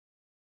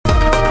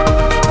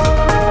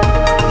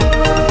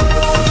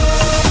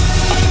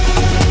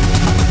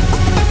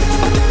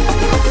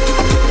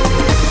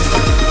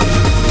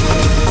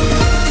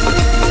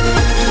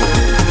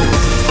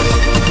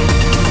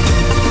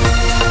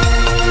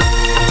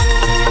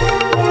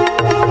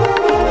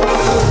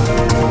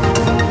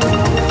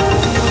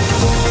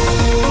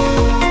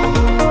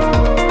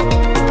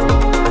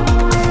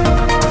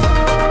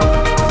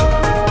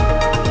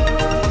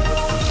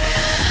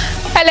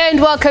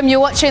Welcome.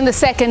 You're watching the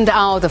second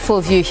hour of the Full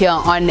View here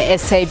on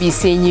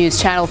SABC News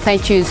Channel.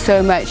 Thank you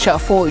so much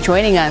for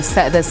joining us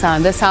at this hour.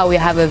 This hour we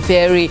have a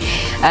very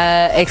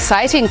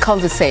exciting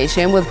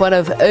conversation with one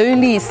of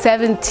only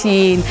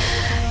 17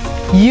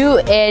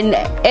 UN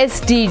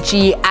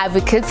SDG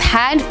advocates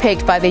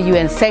handpicked by the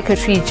UN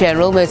Secretary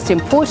General. Most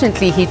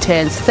importantly, he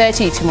turns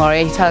 30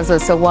 tomorrow. He tells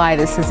us why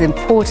this is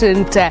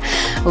important.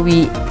 We'll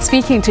be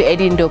speaking to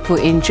Eddie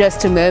Ndopu in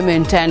just a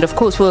moment. And of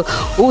course, we'll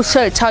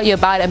also tell you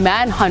about a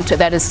manhunt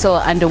that is still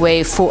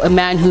underway for a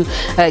man who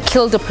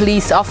killed a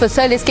police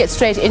officer. Let's get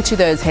straight into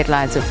those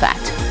headlines of that.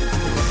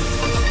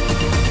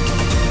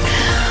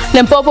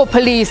 Limpopo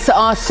police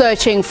are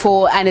searching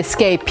for an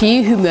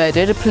escapee who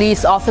murdered a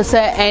police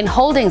officer in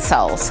holding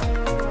cells.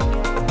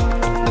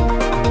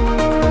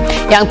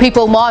 Young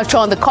people march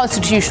on the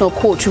Constitutional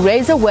Court to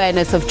raise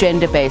awareness of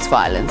gender-based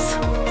violence.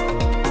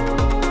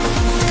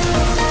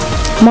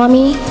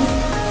 Mommy,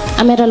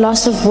 I'm at a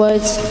loss of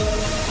words.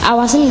 I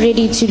wasn't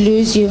ready to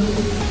lose you.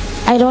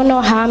 I don't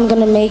know how I'm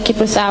gonna make it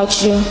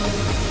without you,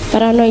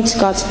 but I know it's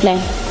God's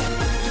plan.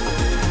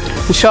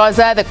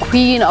 Shaza, the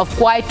Queen of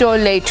Kwaito,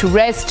 laid to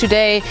rest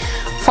today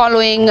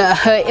following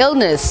her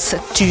illness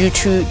due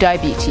to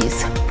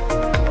diabetes.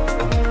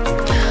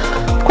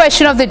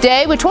 Question of the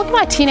day, we're talking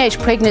about teenage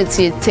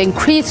pregnancy. It's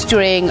increased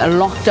during a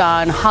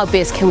lockdown. How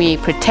best can we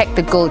protect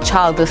the girl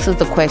child? This is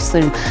the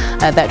question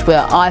that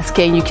we're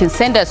asking. You can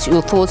send us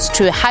your thoughts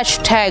to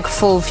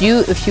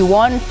 #FullView if you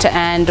want.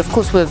 And of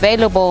course, we're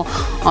available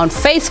on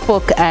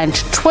Facebook and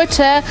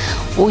Twitter.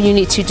 All you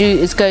need to do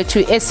is go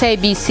to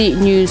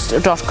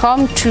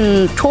sabcnews.com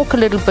to talk a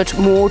little bit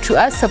more to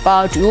us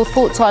about your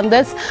thoughts on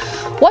this.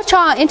 Watch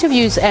our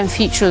interviews and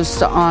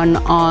features on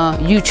our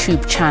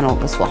YouTube channel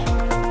as well.